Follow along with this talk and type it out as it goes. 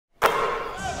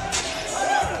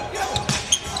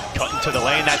to the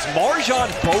lane. That's MarJon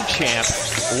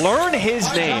Beauchamp. Learn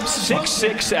his name.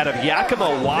 6'6" out of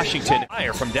Yakima, Washington.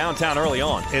 From downtown early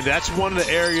on. And that's one of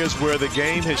the areas where the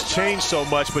game has changed so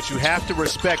much, but you have to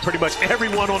respect pretty much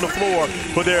everyone on the floor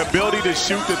for their ability to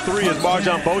shoot the three as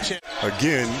MarJon Beauchamp.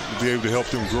 Again, to be able to help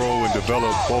them grow and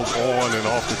develop both on and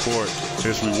off the court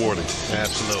is rewarding.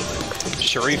 Absolutely.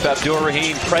 Sharif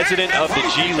Abdur-Rahim, president of the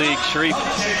G League. Sharif,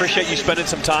 appreciate you spending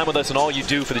some time with us and all you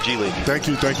do for the G League. Thank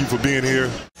you for being here.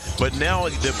 But now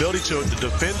the ability to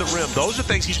defend the rim, those are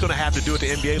things he's going to have to do at the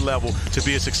NBA level to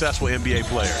be a successful NBA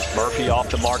player. Murphy off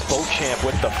the mark, Beauchamp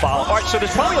with the foul. All right, so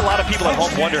there's probably a lot of people at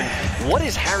home wondering, what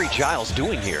is Harry Giles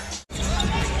doing here?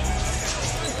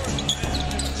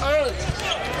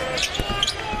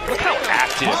 Look how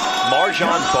active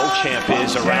MarJon Beauchamp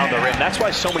is around the rim. That's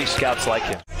why so many scouts like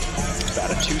him.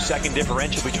 About a 2-second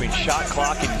differential between shot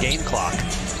clock and game clock.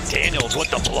 Daniels with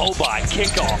the blow-by,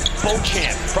 kickoff.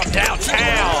 Beauchamp from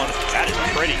downtown. That is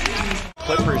pretty.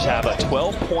 Clippers have a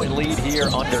 12-point lead here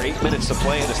under 8 minutes to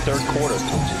play in this third quarter.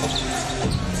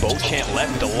 Beauchamp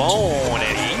left alone,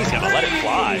 and he's going to let it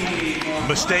fly.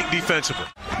 Mistake defensively.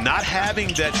 Not having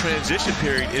that transition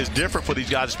period is different for these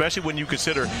guys, especially when you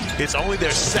consider it's only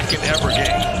their second ever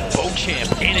game.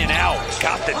 Beauchamp in and out.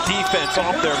 Got the defense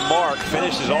off their mark.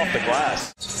 Finishes off the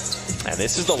glass. And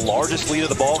this is the largest lead of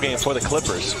the ballgame for the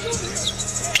Clippers.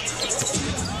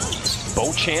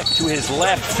 Beauchamp to his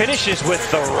left. Finishes with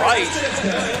the right.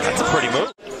 That's a pretty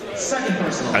move.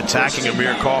 Attacking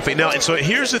Amir Coffey. Now, and so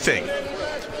here's the thing.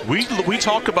 We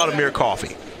talk about Amir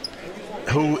Coffey,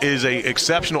 who is an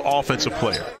exceptional offensive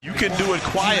player. You can do it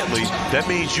quietly. That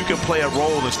means you can play a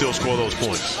role and still score those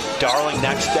points. Darling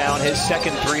knocks down his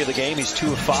second three of the game. He's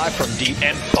 2 of 5 from deep.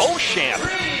 And Beauchamp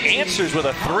answers with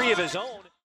a three of his own.